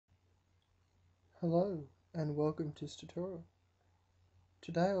Hello and welcome to this tutorial.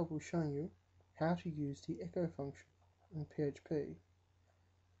 Today I will be showing you how to use the echo function in PHP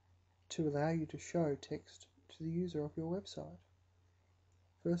to allow you to show text to the user of your website.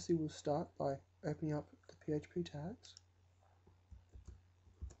 Firstly, we'll start by opening up the PHP tags.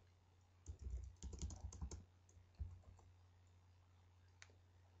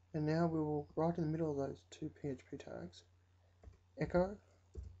 And now we will, right in the middle of those two PHP tags, echo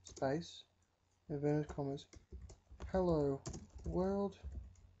space inverted commas hello world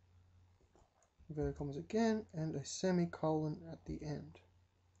inverted commas again and a semicolon at the end.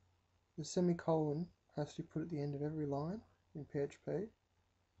 The semicolon has to be put at the end of every line in PHP,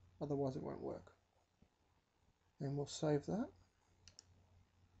 otherwise it won't work. And we'll save that.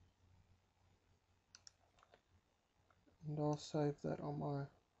 And I'll save that on my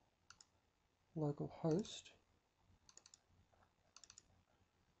local host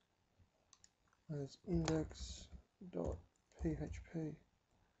as index.php.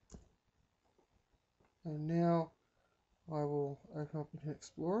 And now I will open up Internet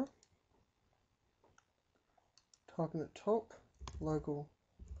Explorer, type in the top local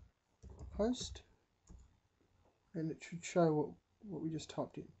host, and it should show what we just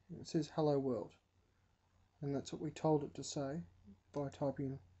typed in. It says hello world, and that's what we told it to say by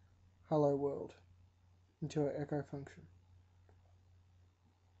typing hello world into our echo function.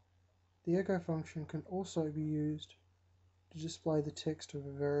 The echo function can also be used to display the text of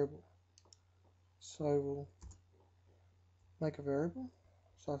a variable. So we'll make a variable,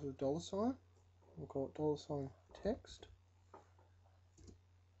 starts with a $sign, we'll call it $text,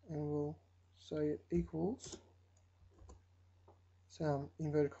 and we'll say it equals, some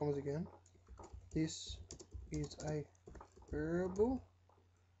inverted commas again, this is a variable,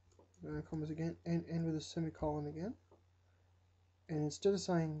 inverted commas again, and end with a semicolon again. And instead of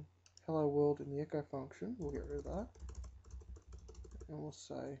saying hello world in the echo function, we'll get rid of that, and we'll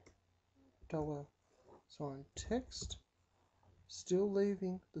say $text, still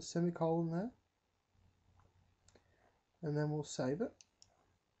leaving the semicolon there, and then we'll save it,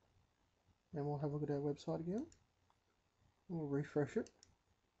 and we'll have a look at our website again. We'll refresh it.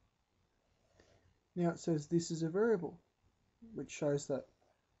 Now it says this is a variable, which shows that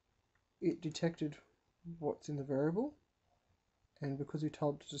it detected what's in the variable, and because we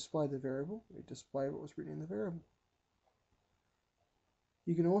told it to display the variable, it displayed what was written in the variable.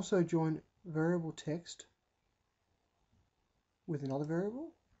 You can also join variable text with another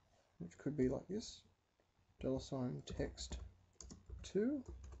variable, which could be like this, $text2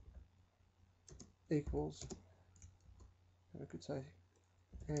 equals, I could say,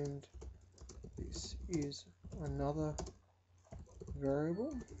 and this is another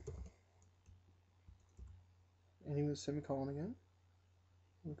variable, ending with a semicolon again.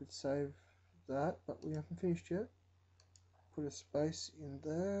 We could save that, but we haven't finished yet. Put a space in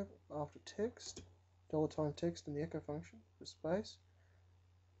there after text, $text in the echo function, put a space,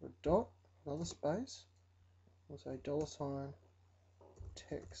 put a dot, another space, we'll say $text2,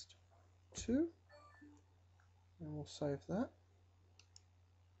 and we'll save that.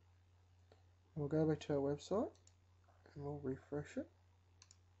 And we'll go back to our website and we'll refresh it.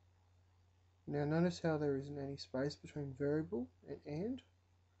 Now notice how there isn't any space between variable and.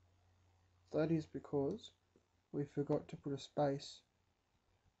 That is because we forgot to put a space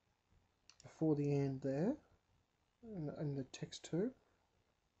before the and there, and the text too.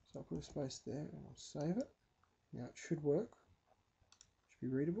 So I'll put a space there and we'll save it. Now it should work, it should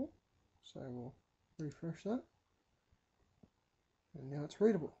be readable. So we'll refresh that, and now it's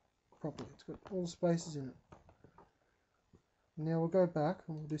readable properly. It's got all the spaces in it. Now we'll go back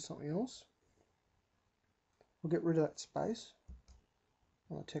and we'll do something else. We'll get rid of that space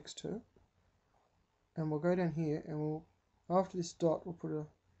on the text too. And we'll go down here and we'll, after this dot, we'll put a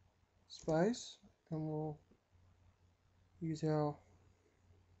space and we'll use our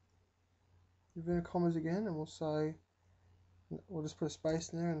inverted commas again, and we'll say, we'll just put a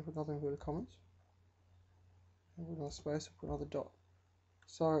space in there and put another inverted commas. And put another space and put another dot.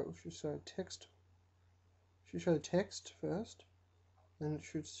 So it should show text, should show the text first, then it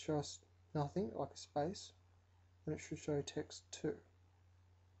should show us nothing, like a space, then it should show text too.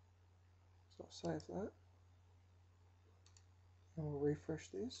 So I'll save that, and we'll refresh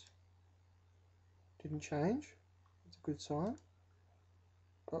this. Didn't change, it's a good sign,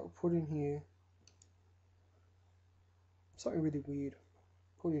 but we'll put in here something really weird.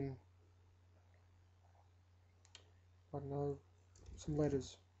 Put in, I don't know, some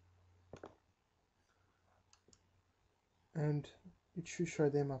letters, and it should show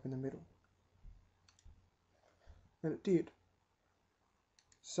them up in the middle, and it did.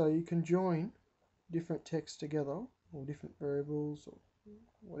 So you can join different text together, or different variables, or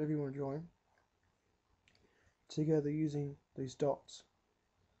whatever you want to join, together using these dots.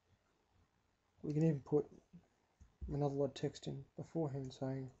 We can even put another lot of text in beforehand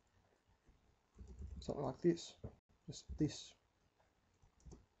saying something like this, just this.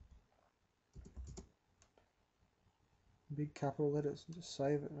 Big capital letters, and just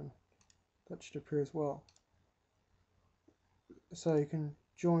save it, and that should appear as well. So you can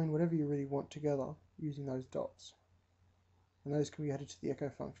join whatever you really want together using those dots, and those can be added to the echo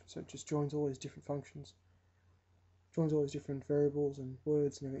function. So it just joins all these different functions, joins all these different variables and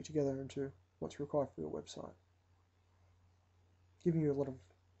words and everything together into what's required for your website, giving you a lot of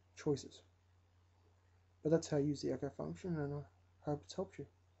choices. But that's how you use the echo function, and I hope it's helped you.